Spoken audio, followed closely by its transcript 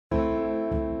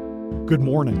Good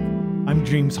morning. I'm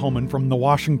James Holman from The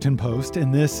Washington Post,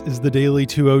 and this is the Daily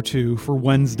 202 for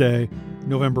Wednesday,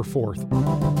 November 4th.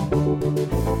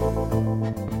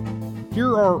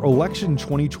 Here are election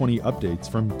 2020 updates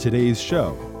from today's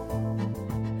show.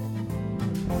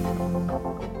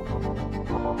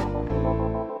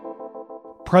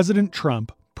 President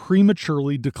Trump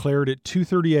prematurely declared at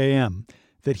 2:30 a.m.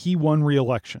 that he won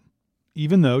re-election,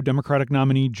 even though Democratic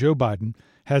nominee Joe Biden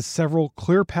has several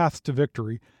clear paths to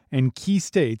victory and key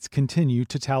states continue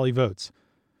to tally votes.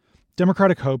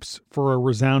 Democratic hopes for a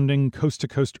resounding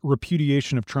coast-to-coast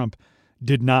repudiation of Trump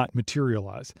did not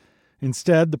materialize.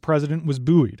 Instead, the president was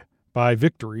buoyed by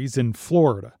victories in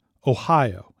Florida,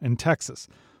 Ohio, and Texas,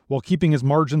 while keeping his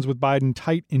margins with Biden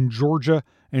tight in Georgia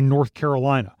and North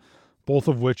Carolina, both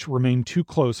of which remain too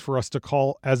close for us to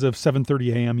call as of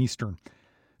 7:30 a.m. Eastern.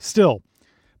 Still,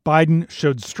 Biden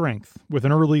showed strength with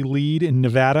an early lead in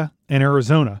Nevada and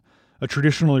Arizona, a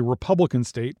traditionally Republican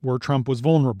state where Trump was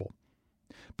vulnerable.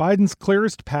 Biden's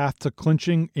clearest path to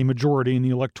clinching a majority in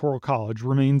the Electoral College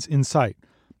remains in sight,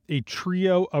 a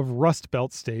trio of Rust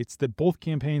Belt states that both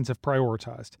campaigns have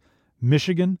prioritized: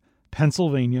 Michigan,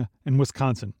 Pennsylvania, and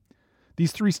Wisconsin.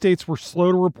 These three states were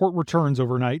slow to report returns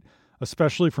overnight,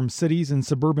 especially from cities and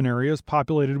suburban areas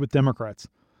populated with Democrats.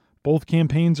 Both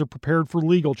campaigns are prepared for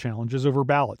legal challenges over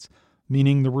ballots,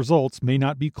 meaning the results may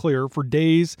not be clear for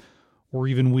days or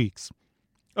even weeks.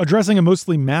 Addressing a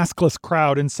mostly maskless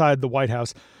crowd inside the White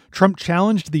House, Trump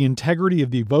challenged the integrity of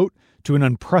the vote to an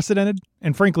unprecedented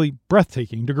and frankly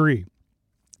breathtaking degree.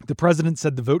 The president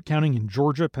said the vote counting in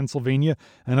Georgia, Pennsylvania,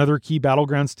 and other key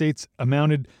battleground states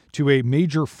amounted to a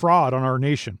major fraud on our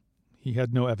nation. He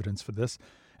had no evidence for this,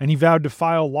 and he vowed to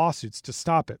file lawsuits to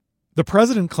stop it. The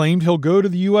president claimed he'll go to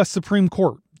the U.S. Supreme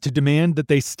Court to demand that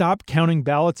they stop counting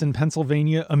ballots in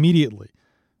Pennsylvania immediately.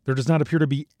 There does not appear to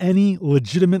be any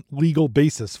legitimate legal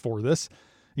basis for this.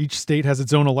 Each state has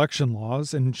its own election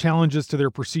laws, and challenges to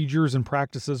their procedures and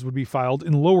practices would be filed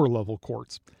in lower-level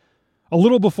courts. A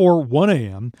little before 1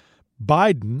 a.m.,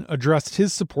 Biden addressed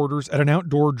his supporters at an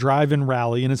outdoor drive-in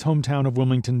rally in his hometown of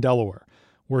Wilmington, Delaware,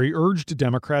 where he urged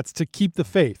Democrats to keep the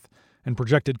faith and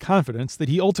projected confidence that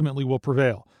he ultimately will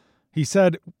prevail. He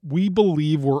said, "We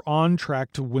believe we're on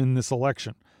track to win this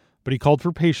election," but he called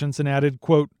for patience and added,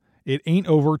 quote, "It ain't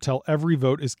over till every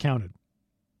vote is counted."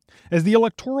 As the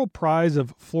electoral prize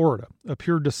of Florida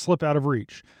appeared to slip out of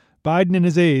reach, Biden and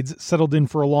his aides settled in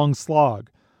for a long slog,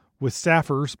 with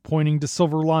staffers pointing to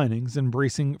silver linings and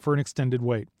bracing for an extended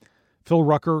wait. Phil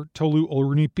Rucker, Tolu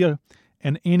Oluniyipi,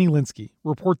 and Annie Linsky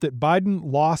report that Biden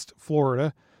lost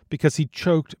Florida because he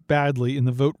choked badly in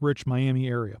the vote-rich Miami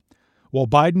area. While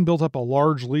Biden built up a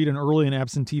large lead in early and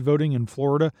absentee voting in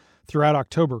Florida throughout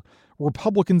October,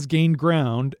 Republicans gained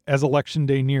ground as Election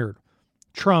Day neared.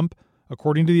 Trump,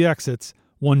 according to the exits,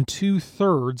 won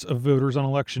 2/3 of voters on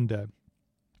Election Day.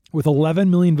 With 11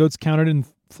 million votes counted in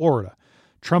Florida,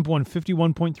 Trump won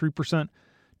 51.3%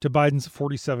 to Biden's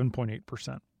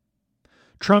 47.8%.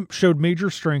 Trump showed major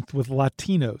strength with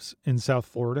Latinos in South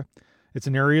Florida. It's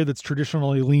an area that's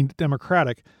traditionally leaned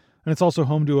Democratic, and it's also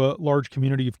home to a large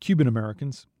community of Cuban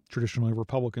Americans, traditionally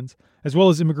Republicans, as well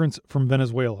as immigrants from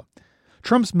Venezuela.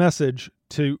 Trump's message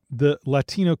to the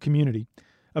Latino community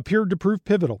appeared to prove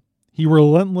pivotal. He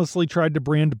relentlessly tried to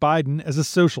brand Biden as a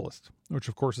socialist, which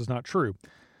of course is not true.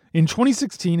 In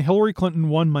 2016, Hillary Clinton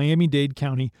won Miami-Dade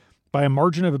County by a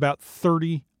margin of about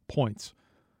 30 points.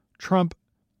 Trump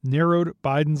narrowed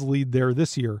Biden's lead there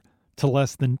this year to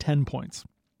less than 10 points.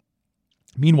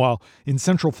 Meanwhile, in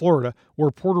Central Florida,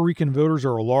 where Puerto Rican voters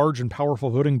are a large and powerful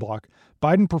voting bloc,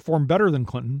 Biden performed better than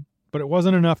Clinton, but it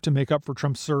wasn't enough to make up for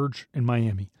Trump's surge in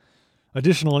Miami.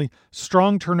 Additionally,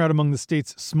 strong turnout among the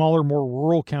state's smaller, more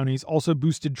rural counties also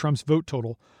boosted Trump's vote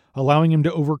total, allowing him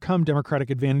to overcome Democratic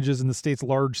advantages in the state's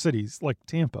large cities, like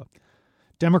Tampa.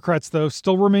 Democrats, though,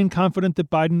 still remain confident that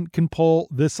Biden can pull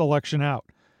this election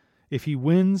out. If he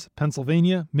wins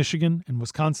Pennsylvania, Michigan, and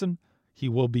Wisconsin, he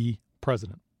will be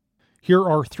president. Here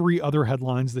are three other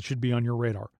headlines that should be on your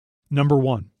radar. Number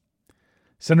one,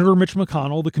 Senator Mitch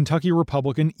McConnell, the Kentucky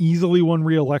Republican, easily won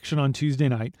re-election on Tuesday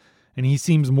night, and he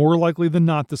seems more likely than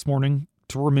not this morning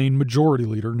to remain majority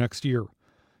leader next year.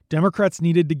 Democrats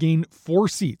needed to gain 4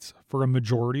 seats for a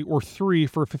majority or 3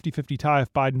 for a 50-50 tie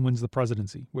if Biden wins the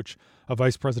presidency, which a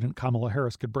Vice President Kamala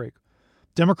Harris could break.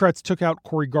 Democrats took out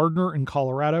Cory Gardner in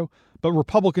Colorado, but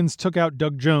Republicans took out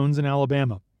Doug Jones in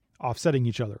Alabama, offsetting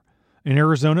each other. In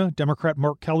Arizona, Democrat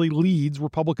Mark Kelly leads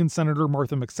Republican Senator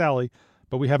Martha McSally,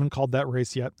 but we haven't called that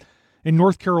race yet. In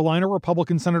North Carolina,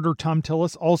 Republican Senator Thom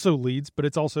Tillis also leads, but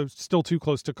it's also still too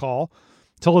close to call.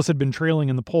 Tillis had been trailing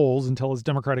in the polls until his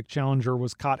Democratic challenger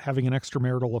was caught having an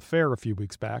extramarital affair a few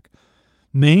weeks back.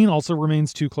 Maine also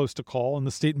remains too close to call, and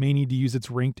the state may need to use its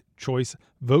ranked choice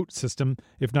vote system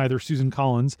if neither Susan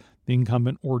Collins, the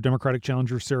incumbent, or Democratic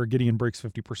challenger Sarah Gideon breaks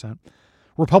 50%.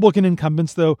 Republican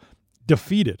incumbents, though,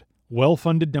 defeated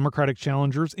well-funded Democratic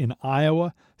challengers in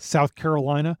Iowa, South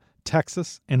Carolina,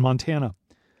 Texas, and Montana.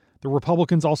 The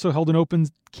Republicans also held an open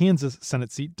Kansas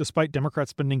Senate seat, despite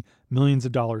Democrats spending millions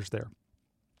of dollars there.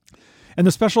 And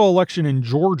the special election in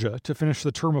Georgia to finish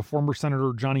the term of former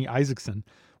Senator Johnny Isakson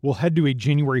will head to a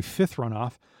January 5th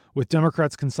runoff, with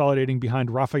Democrats consolidating behind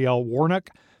Raphael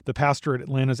Warnock, the pastor at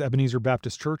Atlanta's Ebenezer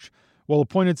Baptist Church, while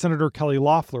appointed Senator Kelly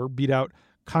Loeffler beat out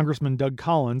Congressman Doug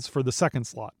Collins for the second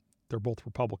slot. They're both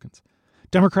Republicans.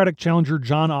 Democratic challenger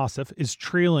Jon Ossoff is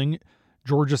trailing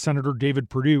Georgia Senator David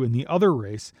Perdue in the other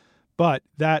race, but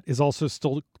that is also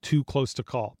still too close to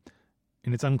call,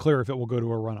 and it's unclear if it will go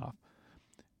to a runoff.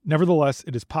 Nevertheless,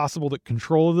 it is possible that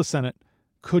control of the Senate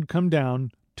could come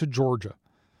down to Georgia,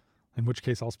 in which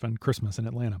case I'll spend Christmas in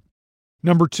Atlanta.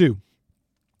 Number 2,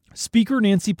 Speaker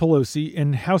Nancy Pelosi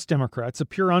and House Democrats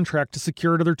appear on track to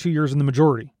secure another 2 years in the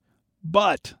majority.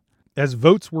 But as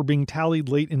votes were being tallied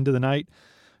late into the night,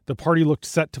 the party looked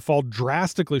set to fall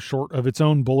drastically short of its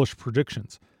own bullish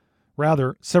predictions.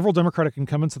 Rather, several Democratic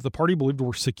incumbents that the party believed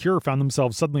were secure found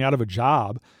themselves suddenly out of a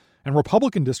job, and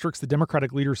Republican districts the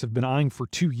Democratic leaders have been eyeing for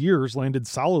 2 years landed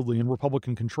solidly in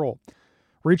Republican control.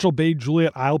 Rachel Bay,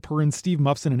 Juliet Eilperin, Steve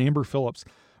Mufson, and Amber Phillips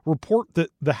report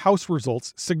that the House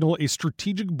results signal a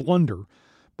strategic blunder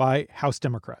by House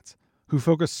Democrats, who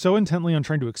focused so intently on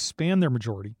trying to expand their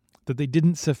majority that they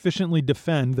didn't sufficiently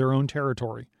defend their own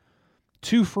territory.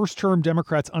 2 first-term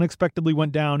Democrats unexpectedly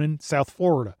went down in South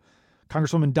Florida.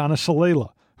 Congresswoman Donna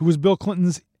Shalala, who was Bill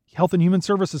Clinton's Health and Human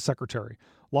Services Secretary,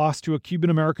 lost to a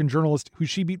Cuban-American journalist who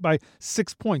she beat by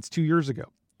 6 points 2 years ago.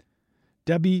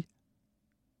 Debbie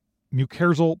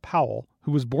Mucarzol Powell,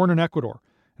 who was born in Ecuador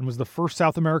and was the first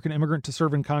South American immigrant to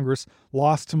serve in Congress,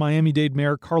 lost to Miami-Dade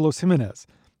Mayor Carlos Jimenez,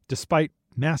 despite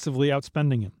massively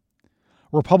outspending him.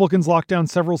 Republicans locked down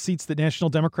several seats that National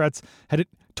Democrats had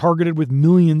targeted with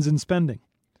millions in spending.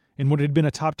 In what had been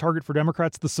a top target for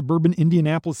Democrats, the suburban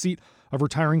Indianapolis seat of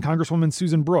retiring Congresswoman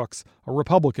Susan Brooks, a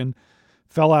Republican,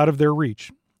 fell out of their reach.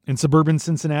 In suburban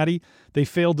Cincinnati, they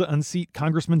failed to unseat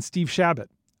Congressman Steve Chabot,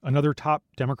 another top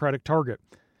Democratic target.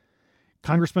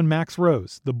 Congressman Max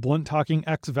Rose, the blunt-talking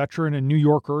ex-veteran and New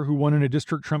Yorker who won in a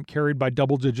district Trump carried by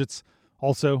double digits,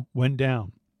 also went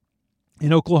down.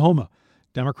 In Oklahoma,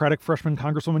 Democratic freshman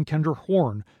Congresswoman Kendra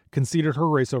Horn conceded her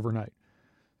race overnight.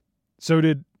 So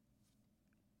did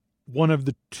one of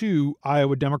the 2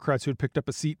 Iowa Democrats who had picked up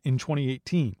a seat in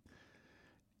 2018.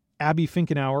 Abby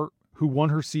Finkenauer, who won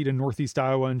her seat in Northeast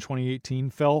Iowa in 2018,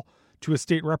 fell to a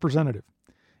state representative.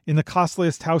 In the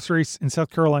costliest House race in South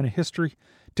Carolina history,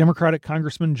 Democratic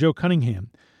Congressman Joe Cunningham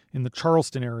in the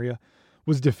Charleston area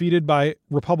was defeated by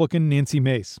Republican Nancy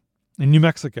Mace. In New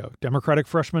Mexico, Democratic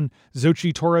freshman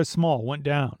Xochitl Torres Small went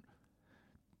down.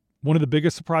 One of the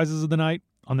biggest surprises of the night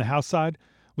on the House side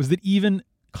was that even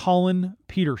Colin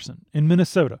Peterson in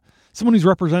Minnesota, someone who's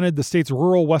represented the state's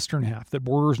rural western half that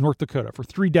borders North Dakota for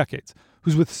 3 decades,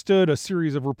 who's withstood a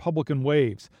series of Republican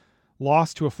waves,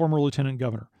 lost to a former lieutenant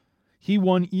governor. He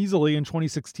won easily in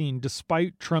 2016,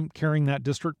 despite Trump carrying that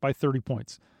district by 30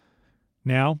 points.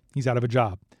 Now he's out of a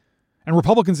job. And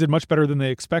Republicans did much better than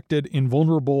they expected in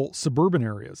vulnerable suburban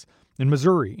areas. In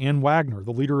Missouri, Ann Wagner,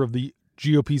 the leader of the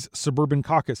GOP's suburban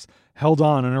caucus, held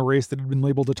on in a race that had been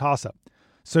labeled a toss-up.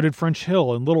 So did French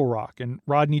Hill in Little Rock and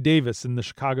Rodney Davis in the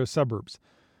Chicago suburbs.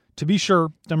 To be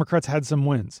sure, Democrats had some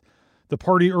wins. The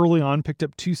party early on picked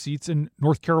up 2 seats in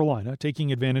North Carolina,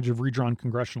 taking advantage of redrawn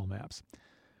congressional maps.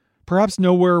 Perhaps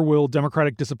nowhere will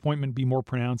Democratic disappointment be more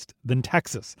pronounced than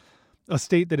Texas, a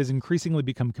state that has increasingly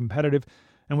become competitive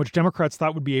and which Democrats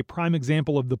thought would be a prime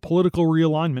example of the political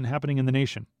realignment happening in the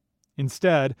nation.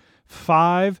 Instead,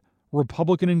 5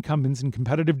 Republican incumbents in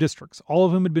competitive districts, all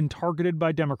of whom had been targeted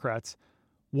by Democrats,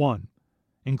 won,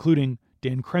 including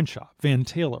Dan Crenshaw, Van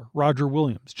Taylor, Roger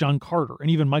Williams, John Carter, and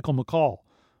even Michael McCall,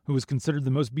 who was considered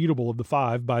the most beatable of the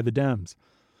 5 by the Dems.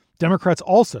 Democrats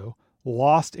also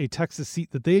lost a Texas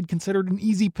seat that they had considered an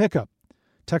easy pickup,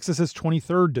 Texas's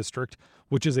 23rd district,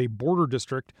 which is a border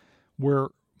district where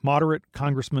moderate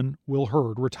Congressman Will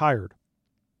Hurd retired.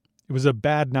 It was a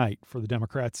bad night for the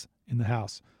Democrats in the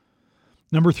House.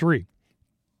 Number 3,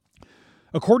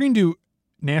 according to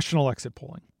national exit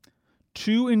polling,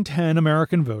 2 in 10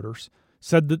 American voters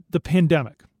said that the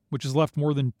pandemic, which has left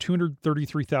more than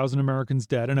 233,000 Americans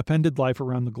dead and upended life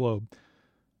around the globe,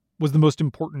 was the most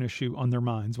important issue on their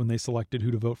minds when they selected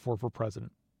who to vote for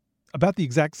president. About the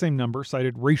exact same number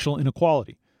cited racial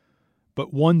inequality.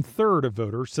 But 1/3 of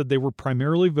voters said they were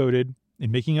primarily voted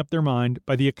in making up their mind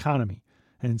by the economy,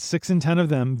 and 6 in 10 of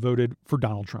them voted for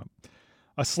Donald Trump.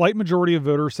 A slight majority of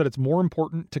voters said it's more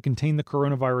important to contain the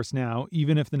coronavirus now,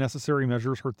 even if the necessary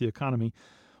measures hurt the economy,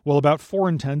 while about 4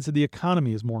 in 10 said the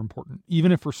economy is more important,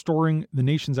 even if restoring the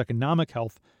nation's economic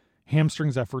health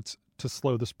hamstrings efforts to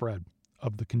slow the spread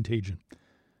of the contagion.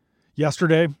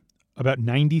 Yesterday, about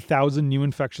 90,000 new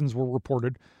infections were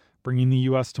reported, bringing the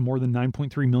U.S. to more than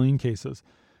 9.3 million cases.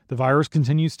 The virus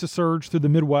continues to surge through the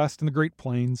Midwest and the Great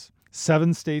Plains.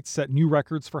 7 states set new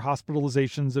records for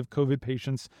hospitalizations of COVID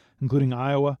patients, including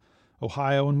Iowa,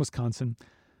 Ohio, and Wisconsin.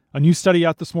 A new study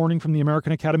out this morning from the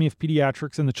American Academy of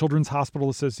Pediatrics and the Children's Hospital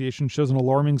Association shows an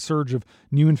alarming surge of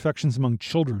new infections among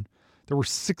children. There were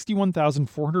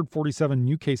 61,447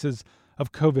 new cases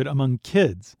of COVID among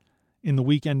kids in the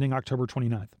week ending October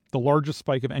 29th, the largest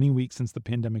spike of any week since the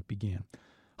pandemic began.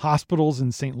 Hospitals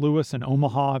in St. Louis and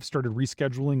Omaha have started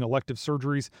rescheduling elective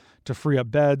surgeries to free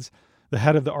up beds. The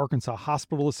head of the Arkansas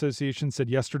Hospital Association said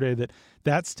yesterday that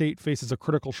that state faces a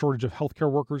critical shortage of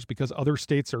healthcare workers because other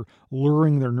states are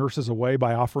luring their nurses away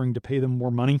by offering to pay them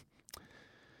more money.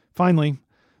 Finally,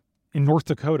 in North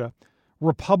Dakota,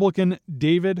 Republican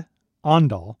David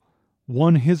Ondal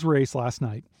won his race last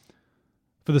night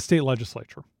for the state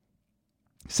legislature.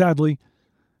 Sadly,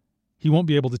 he won't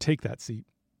be able to take that seat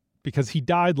because he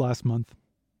died last month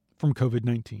from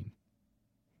COVID-19.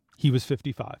 He was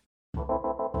 55.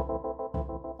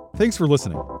 Thanks for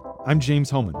listening. I'm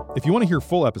James Hohmann. If you want to hear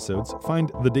full episodes,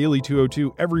 find The Daily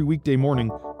 202 every weekday morning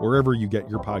wherever you get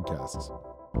your podcasts.